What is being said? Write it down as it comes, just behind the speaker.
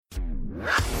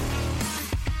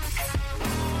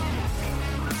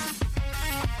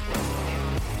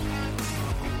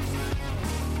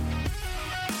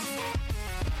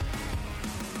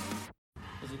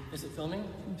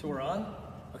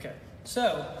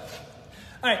So,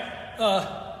 all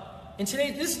right, and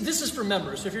today, this is for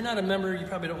members. So if you're not a member, you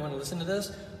probably don't want to listen to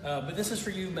this, but this is for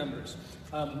you members.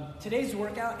 Today's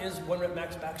workout is 1 rep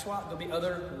max back squat. There'll be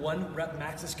other 1 rep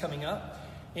maxes coming up,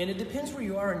 and it depends where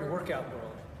you are in your workout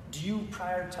world. Do you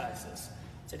prioritize this?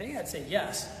 Today, I'd say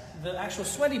yes. The actual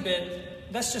sweaty bit,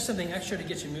 that's just something extra to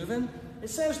get you moving. It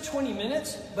says 20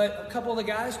 minutes, but a couple of the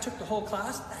guys took the whole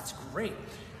class. That's great.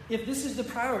 If this is the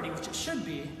priority, which it should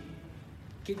be,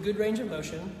 get good range of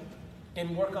motion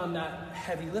and work on that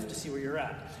heavy lift to see where you're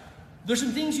at. There's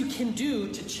some things you can do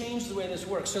to change the way this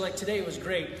works. So like today, it was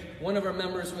great. One of our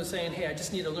members was saying, hey, I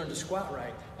just need to learn to squat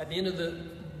right. At the end of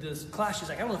this class, she's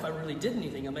like, I don't know if I really did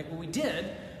anything. I'm like, well, we did.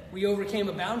 We overcame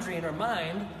a boundary in our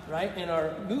mind, right, and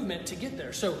our movement to get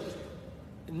there. So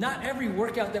not every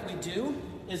workout that we do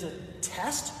is a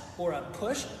test or a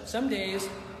push. Some days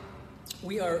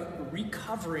we are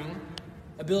recovering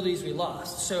abilities we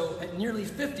lost. So at nearly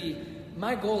 50,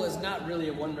 my goal is not really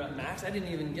a 1 rep max. I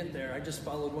didn't even get there. I just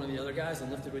followed one of the other guys and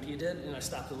lifted what he did, and I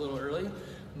stopped a little early.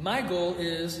 My goal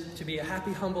is to be a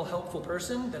happy, humble, helpful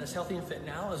person that is healthy and fit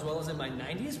now, as well as in my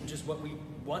 90s, which is what we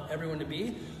want everyone to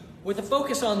be, with a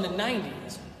focus on the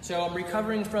 90s. So I'm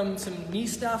recovering from some knee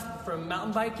stuff from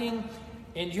mountain biking,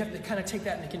 and you have to kind of take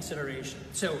that into consideration.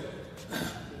 So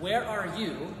where are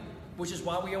you, which is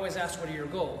why we always ask, what are your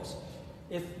goals?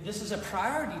 If this is a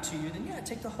priority to you, then yeah,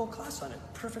 take the whole class on it.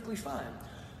 Perfectly fine.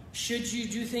 Should you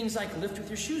do things like lift with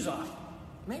your shoes off?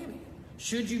 Maybe.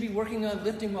 Should you be working on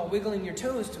lifting while wiggling your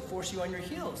toes to force you on your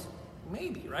heels?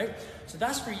 Maybe, right? So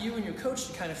that's for you and your coach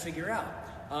to kind of figure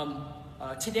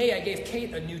out. Today I gave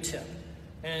Kate a new tip.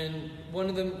 And one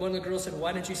of the girls said,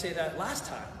 why didn't you say that last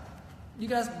time? You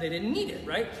guys, they didn't need it,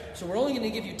 right? So we're only going to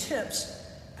give you tips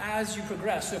as you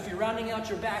progress. So if you're rounding out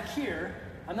your back here,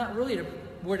 I'm not really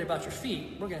worried about your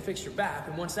feet. We're going to fix your back.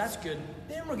 And once that's good,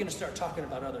 then we're going to start talking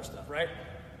about other stuff, right?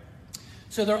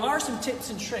 So there are some tips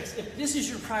and tricks if this is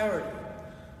your priority.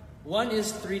 One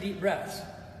is 3 deep breaths.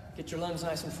 Get your lungs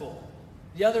nice and full.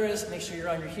 The other is make sure you're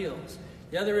on your heels.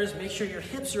 The other is make sure your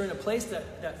hips are in a place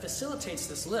that facilitates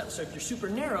this lift. So if you're super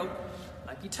narrow, it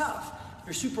might be tough. If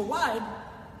you're super wide,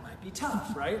 it might be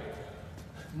tough, right?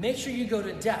 Make sure you go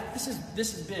to depth.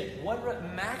 This is big. 1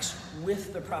 rep max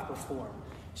with the proper form.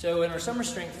 So in our summer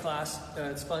strength class,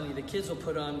 it's funny, the kids will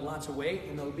put on lots of weight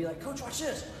and they'll be like, Coach, watch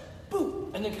this, boom,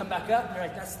 and then come back up and they're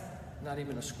like, that's not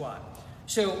even a squat.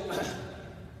 So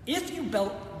if you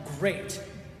belt, great,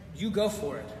 you go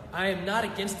for it. I am not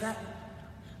against that,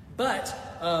 but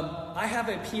I have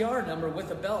a PR number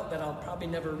with a belt that I'll probably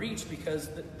never reach because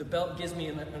the belt gives me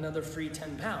another free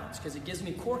 10 pounds because it gives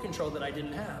me core control that I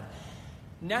didn't have.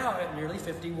 Now at nearly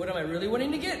 50, what am I really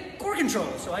wanting to get? Core control,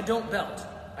 so I don't belt.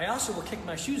 I also will kick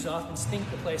my shoes off and stink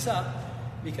the place up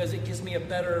because it gives me a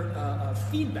better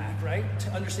feedback, right, to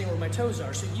understand where my toes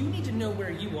are. So you need to know where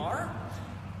you are,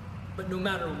 but no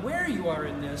matter where you are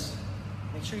in this,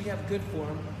 make sure you have good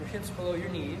form, your hips below your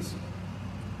knees,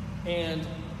 and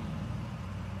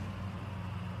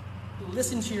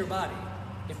listen to your body.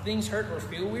 If things hurt or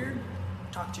feel weird,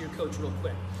 talk to your coach real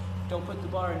quick. Don't put the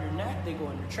bar on your neck, they go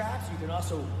on your traps. You can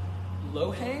also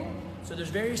low hang. So there's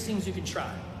various things you can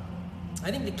try. I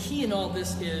think the key in all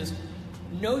this is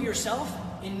know yourself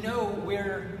and know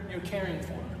where you're caring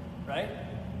for, right?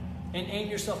 And aim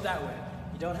yourself that way.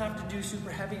 You don't have to do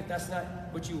super heavy if that's not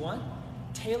what you want.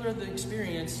 Tailor the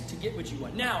experience to get what you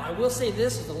want. Now, I will say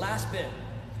this is the last bit.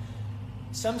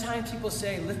 Sometimes people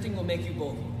say lifting will make you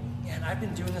bulky. And I've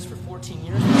been doing this for 14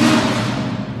 years.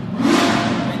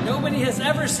 And nobody has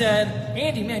ever said,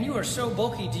 Andy, man, you are so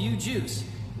bulky, do you juice?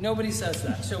 Nobody says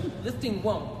that. So lifting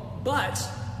won't. But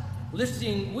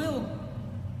lifting will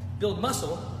build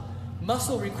muscle.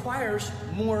 Muscle requires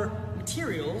more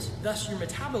materials, thus your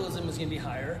metabolism is going to be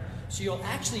higher. So you'll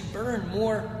actually burn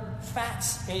more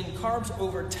fats and carbs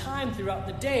over time throughout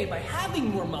the day by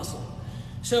having more muscle.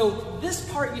 So this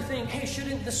part you think, hey,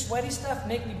 shouldn't the sweaty stuff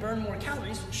make me burn more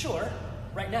calories? Sure,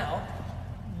 right now.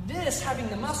 This, having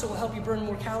the muscle, will help you burn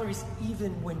more calories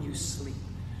even when you sleep.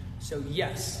 So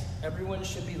yes, everyone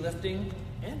should be lifting,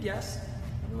 and yes,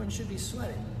 everyone should be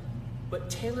sweating. But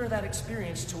tailor that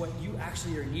experience to what you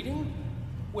actually are needing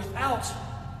without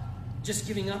just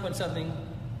giving up on something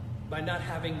by not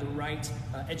having the right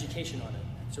education on it.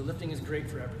 So lifting is great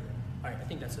for everything. All right, I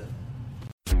think that's it.